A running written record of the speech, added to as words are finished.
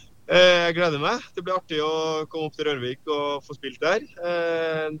Jeg gleder meg. Det blir artig å komme opp til Rørvik og få spilt der.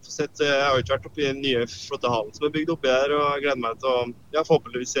 Jeg har jo ikke vært oppe i den nye flotte hallen som er bygd oppi der, og jeg gleder meg til å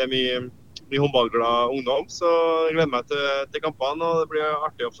forhåpentligvis se mye håndballglad ungdom. Så jeg gleder meg til kampene, og det blir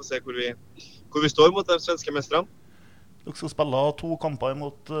artig å få se hvor vi står mot de svenske mestrene. Dere skal spille 2 kamper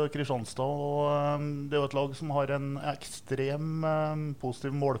mot Kristianstad, og det er jo et lag som har en ekstrem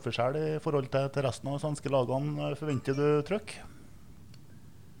positiv målforskjell i forhold til resten av de svenske lagene. Forventer du trøkk?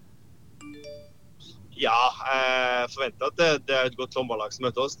 Ja, jeg forventer at det er et godt håndballag som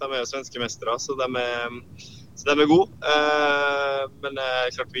møter oss. De er jo svenske mestere, så de er gode. Men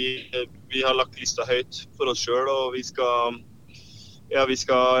klart vi har lagt lista høyt for oss selv, og vi skal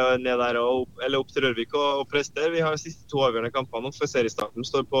ned der eller opp til Rørvik og prestere. Vi har de siste 2 avgjørende kampene for seriestarten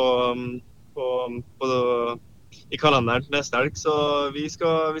står i kalenderen neste helg, så vi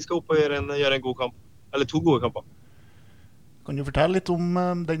skal opp og gjøre en god kamp, eller 2 gode kamper. Kan du fortelle litt om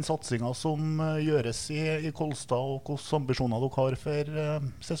den satsingen som gjøres i Kolstad, og hvilke ambisjoner dere har for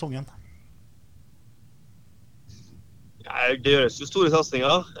sesongen? Ja, det gjøres jo store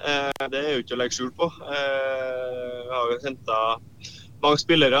satsinger. Det er jo ikke å legge skjul på. Vi har jo hentet mange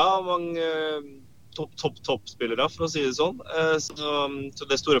spillere, mange toppspillere, for å si det sånn. Så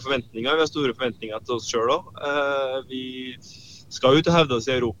det er store forventninger. Vi har store forventninger til oss selv også. Vi skal ut og hevde oss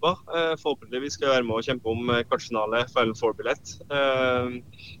i Europa. Forhåpentligvis skal vi være med å kjempe om kvartfinale Final Four-billett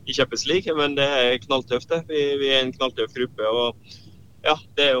i Champions League, men det er knalltøft. Vi er en knalltøff gruppe, og ja,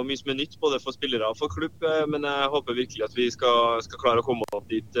 det er jo mye som er nytt, både for spillere og for klubb, men jeg håper virkelig at vi skal klare å komme opp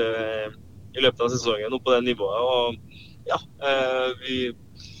dit i løpet av sesongen, opp på det nivået. Og ja, vi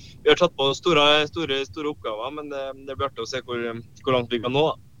har tatt på store oppgaver, men det blir artig å se hvor langt vi kan nå,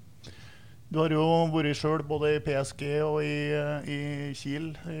 da. Du har jo vært selv både i PSG og i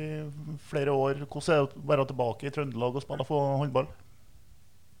Kiel i flere år. Hvordan er det å være tilbake i Trøndelag og spille for håndball?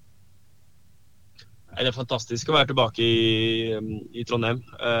 Det er fantastisk å være tilbake i Trondheim.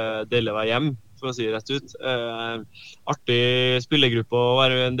 Dele være hjem, for å si det rett ut. Artig spillergruppe å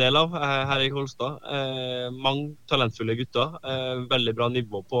være en del av her i Kolstad. Mange talentfulle gutter. Veldig bra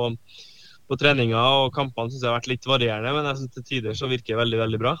nivå på treninga, og kampene synes jeg har vært litt varierende, men jeg synes til tider så virker veldig,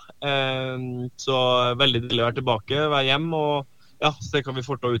 veldig bra. Så veldig deilig å være tilbake, være hjem, og ja, se hva vi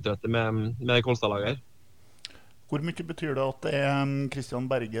får til å utrette med det Kolstad-laget her. Hvor mye betyr det at det er Kristian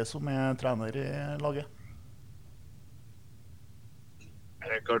Berge som er trener i laget?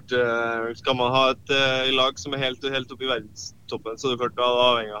 Det er klart, skal man ha et lag som er helt oppe i verdenstoppen, så er det klart da er det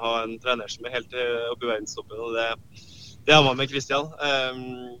avhengig av å ha en trener som er helt oppe i verdenstoppen, og det har man med Kristian.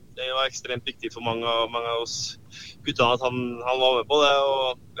 Det var ekstremt viktig for mange av oss guttene at han var med på det,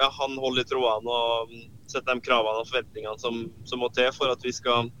 og ja, han holder i trådene og setter de kravene og forventningene som må til for at vi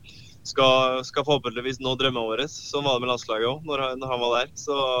skal forhåpentligvis nå drømmene våre. Sånn var det med landslaget også, når han var der.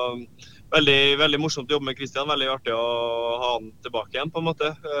 Så veldig, veldig morsomt å jobbe med Kristian, veldig artig å ha han tilbake igjen på en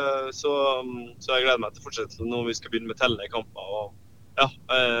måte. Så jeg gleder meg til å fortsette når vi skal begynne med tellende kamper, og ja,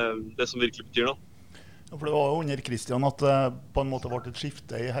 det som virkelig betyr noe. Ja, for det var jo under Kristian at det på en måte ble et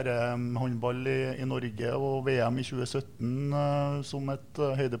skifte i herrehåndball i Norge, og VM i 2017 som et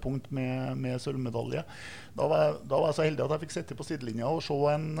høydepunkt med sølvmedalje. Da var jeg så heldig at jeg fikk sitte på sidelinja og se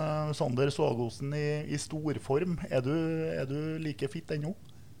en Sagosen i storform. Er du like fit ennå?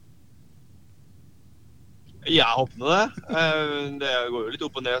 Ja, jeg håper det. Det går jo litt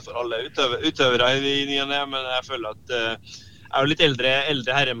opp og ned for alle utøvere i ny og ne, men jeg føler at jeg er jo litt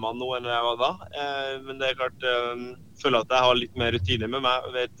eldre herremann nå enn jeg var da, men det er klart, jeg føler at jeg har litt mer rutine med meg,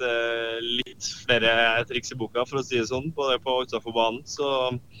 jeg vet litt flere triks i boka, for å si det sånn, både på og utenfor banen. Så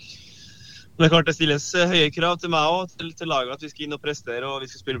men det er klart det stilles høye krav til meg også, til laget, at vi skal inn og prestere og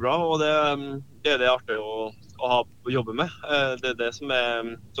vi skal spille bra, og det er det artig å ha å jobbe med. Det er det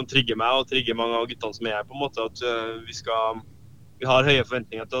som trigger meg og trigger mange av guttene som er her, på en måte, at vi har høye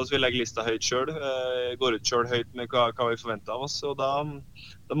forventninger til oss, vi legger lista høyt selv, går ut selv høyt med hva vi forventer av oss, og da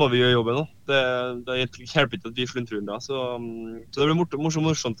må vi gjøre jobben nå. Det hjelper ikke at vi sluntrer unna, så det blir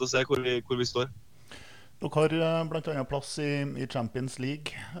morsomt å se hvor vi står. Dere har blant annet plass i Champions League.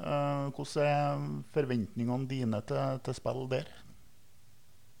 Hvordan er forventningene dine til spill der?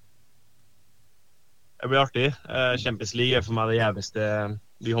 Det blir artig. Champions League er for meg det jævligste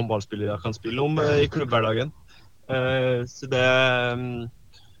vi håndballspillere kan spille om i klubbhverdagen. Så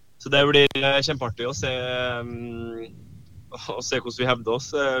det blir kjempeartig å se hvordan vi hevder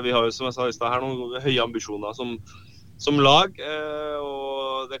oss. Vi har jo, som jeg sa i sted her, noen høye ambisjoner som lag,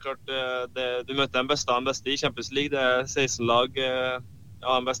 og det er klart du møter den beste av den beste i Champions League. Det er 16 lag, ja,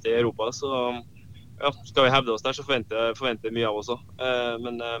 den beste i Europa, så ja, skal vi hevde oss der, så forventer mye av oss også.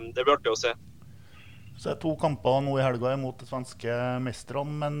 Men det blir artig å se. Så det er 2 kamper nå i helga mot de svenske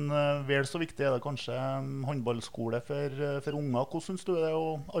mestrene, men vel så viktig er det kanskje håndballskole for unger. Hvordan synes du det er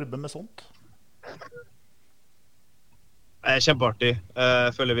å arbeide med sånt? Det er kjempeartig.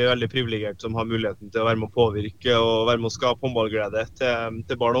 Jeg føler vi er veldig privilegert som har muligheten til å være med å påvirke og være med å skape håndballglede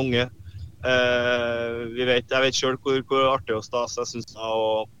til barn og unge. Jeg vet selv hvor artig og stas jeg synes det er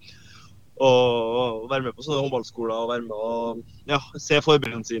å være med på sånne håndballskoler og være med å se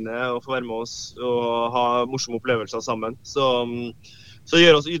forberedelsene sine og få være med oss og ha morsomme opplevelser sammen. Så det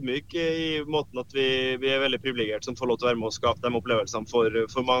gjør oss ydmyke i måten at vi er veldig privilegert som får lov til å være med å skape de opplevelsene for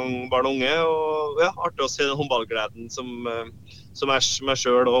mange barn og unge. Og artig å se den håndballgleden som er meg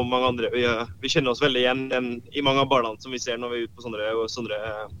selv og mange andre. Vi kjenner oss veldig igjen i mange av barna som vi ser når vi er ute på sånne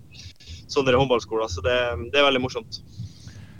håndballskoler, så det er veldig morsomt.